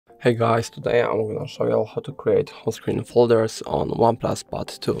Hey guys, today I'm gonna show you how to create home screen folders on OnePlus Pad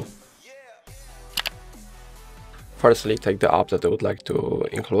 2. Firstly, take the app that you would like to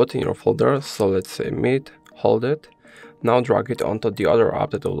include in your folder, so let's say Meet, hold it. Now drag it onto the other app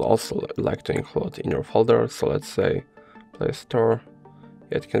that you would also like to include in your folder, so let's say Play Store.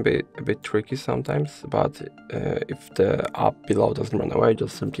 It can be a bit tricky sometimes, but if the app below doesn't run away,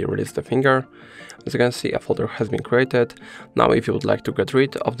 just simply release the finger. As you can see, a folder has been created. Now if you would like to get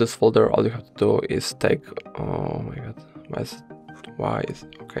rid of this folder, all you have to do is take, oh my god,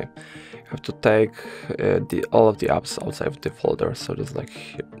 okay. You have to take all of the apps outside of the folder, so just like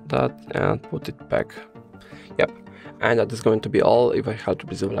that and put it back. Yep. And that is going to be all. If I helped you,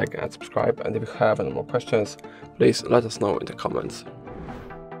 please leave a like and subscribe. And if you have any more questions, please let us know in the comments.